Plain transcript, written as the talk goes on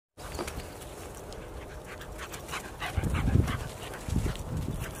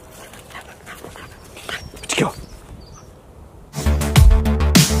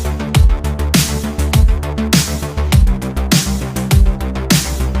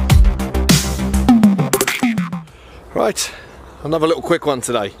Right, another little quick one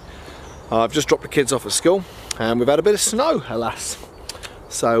today. I've just dropped the kids off at school and we've had a bit of snow, alas.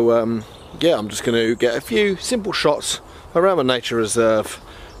 So yeah, I'm just going to get a few simple shots around the nature reserve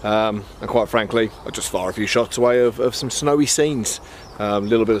and quite frankly I just fire a few shots away of some snowy scenes. A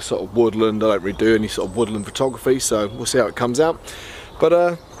little bit of sort of woodland. I don't really do any sort of woodland photography, so we'll see how it comes out.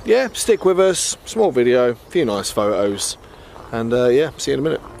 But yeah, stick with us, small video, a few nice photos, and yeah, see you in a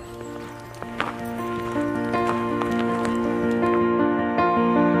minute.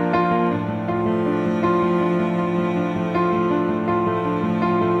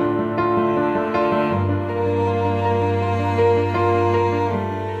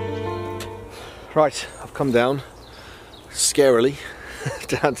 Right, I've come down, scarily,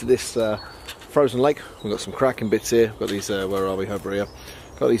 down to this frozen lake. We've got some cracking bits here. We've got these, where are we, over here?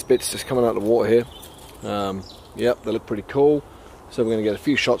 Got these bits just coming out of the water here. Yep, they look pretty cool. So we're going to get a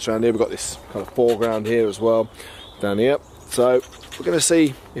few shots around here. We've got this kind of foreground here as well, down here. So we're going to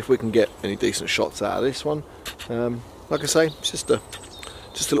see if we can get any decent shots out of this one. Like I say, it's just a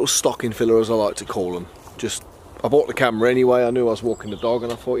little stocking filler, as I like to call them. I bought the camera anyway. I knew I was walking the dog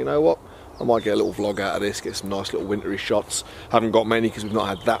and I thought, you know what, I might get a little vlog out of this, get some nice little wintry shots. Haven't got many because we've not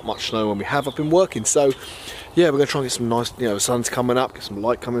had that much snow when we have. I've been working, so yeah, we're going to try and get some nice, you know, the sun's coming up, get some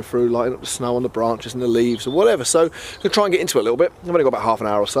light coming through, lighting up the snow on the branches and the leaves or whatever. So we're going to try and get into it a little bit. I've only got about half an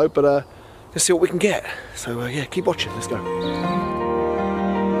hour or so, but let's see what we can get. So yeah, keep watching, let's go.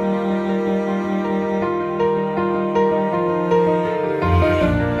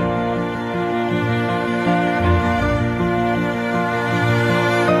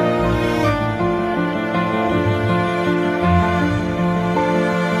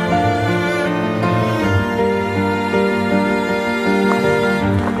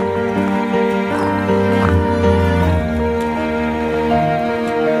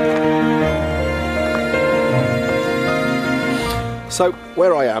 So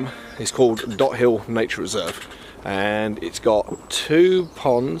where I am is called Dothill Nature Reserve, and it's got two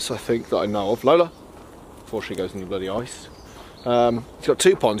ponds, I think, that I know of. Lola, before she goes in the bloody ice. It's got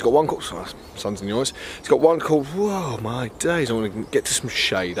two ponds. It's got one called, oh, sun's in the eyes. It's got one called, whoa my days, I want to get to some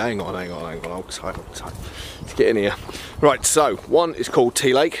shade. Hang on, hold tight. Let's get in here. Right, so one is called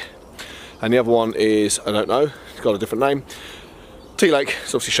Tea Lake, and the other one is, I don't know, it's got a different name. Tea Lake,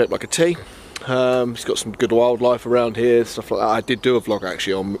 it's obviously shaped like a T. It's got some good wildlife around here, stuff like that. I did do a vlog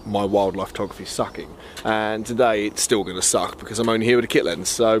actually on my wildlife photography sucking, and today it's still going to suck because I'm only here with a kit lens,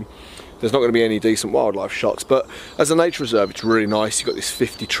 so there's not going to be any decent wildlife shots. But as a nature reserve, it's really nice. You've got this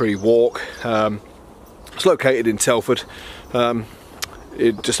 50 tree walk. It's located in Telford,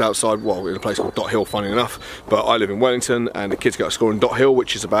 just outside, well, in a place called Dothill, funny enough, but I live in Wellington and the kids go to school in Dothill,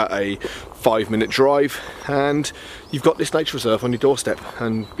 which is about a 5-minute drive, and you've got this nature reserve on your doorstep,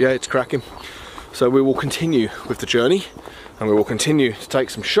 and yeah, it's cracking. So we will continue with the journey and we will continue to take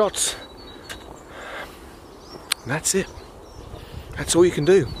some shots, and that's it. That's all you can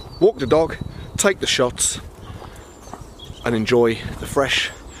do. Walk the dog, take the shots and enjoy the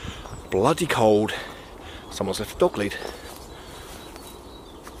fresh, bloody cold. Someone's left a dog lead.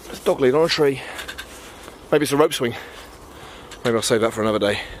 There's a dog lead on a tree. Maybe it's a rope swing. Maybe I'll save that for another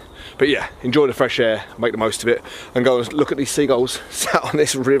day. But yeah, enjoy the fresh air, make the most of it, and go and look at these seagulls sat on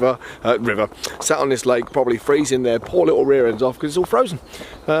this sat on this lake, probably freezing their poor little rear ends off because it's all frozen.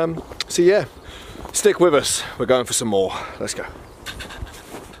 So yeah, stick with us. We're going for some more. Let's go.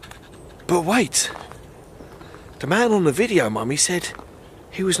 But wait, the man on the video, Mummy, said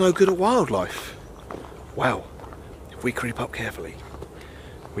he was no good at wildlife. Well, if we creep up carefully,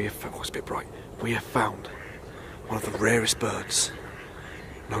 we have found, oh, it's a bit bright, we have found one of the rarest birds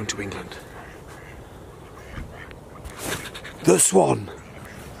known to England. The swan!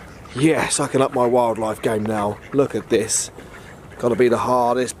 Yes, I can up my wildlife game now. Look at this. Gotta be the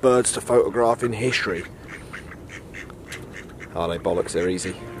hardest birds to photograph in history. Oh, they bollocks, they're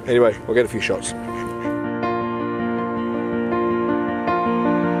easy. Anyway, we'll get a few shots.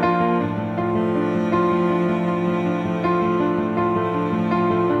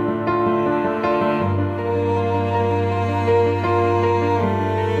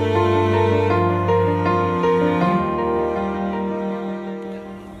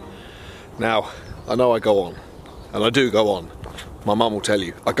 Now, I know I go on, and I do go on. My mum will tell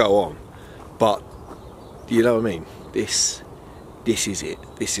you, I go on. But, you know what I mean? This is it.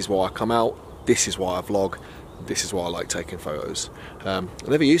 This is why I come out, this is why I vlog, this is why I like taking photos. I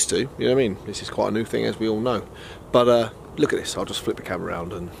never used to, you know what I mean? This is quite a new thing, as we all know. But look at this, I'll just flip the camera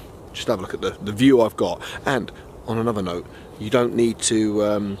around and just have a look at the view I've got. And on another note, you don't need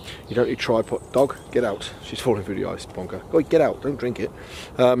tripod. Dog, get out. She's falling through the ice, bonker. Go, get out, don't drink it.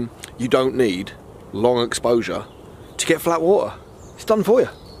 You don't need long exposure to get flat water. It's done for you.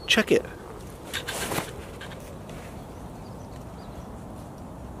 Check it.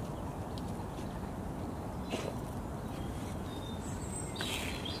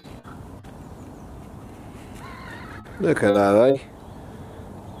 Look at that, eh?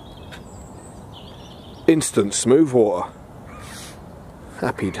 Instant smooth water.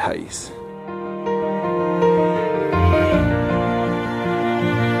 Happy days.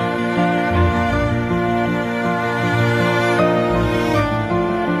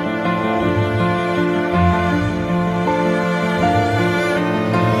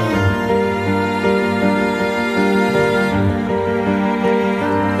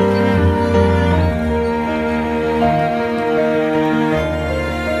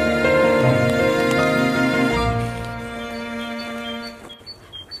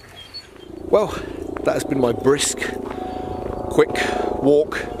 Well, that has been my brisk, quick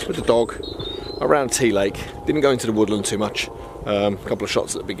walk with the dog around Tea Lake. Didn't go into the woodland too much, a couple of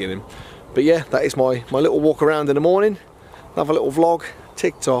shots at the beginning. But yeah, that is my little walk around in the morning. Another little vlog,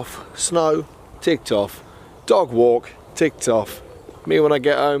 ticked off. Snow, ticked off. Dog walk, ticked off. Me when I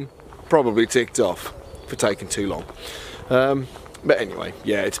get home, probably ticked off for taking too long. But anyway,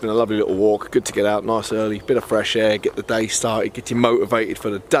 yeah, it's been a lovely little walk. Good to get out nice early, bit of fresh air, get the day started, get you motivated for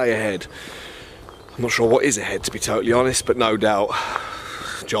the day ahead. I'm not sure what is ahead, to be totally honest, but no doubt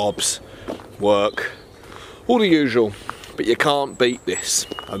jobs, work, all the usual. But you can't beat this,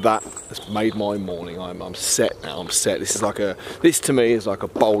 and that has made my morning. I'm set now. I'm set. This to me is like a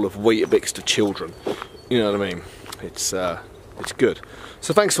bowl of Weetabix to children. You know what I mean? It's good.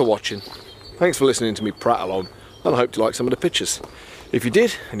 So thanks for watching. Thanks for listening to me prattle on. And I hope you like some of the pictures. If you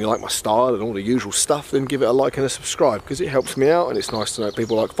did, and you like my style and all the usual stuff, then give it a like and a subscribe, because it helps me out and it's nice to know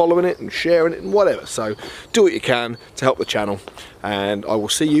people like following it and sharing it and whatever. So do what you can to help the channel, and I will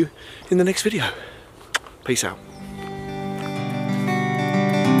see you in the next video. Peace out.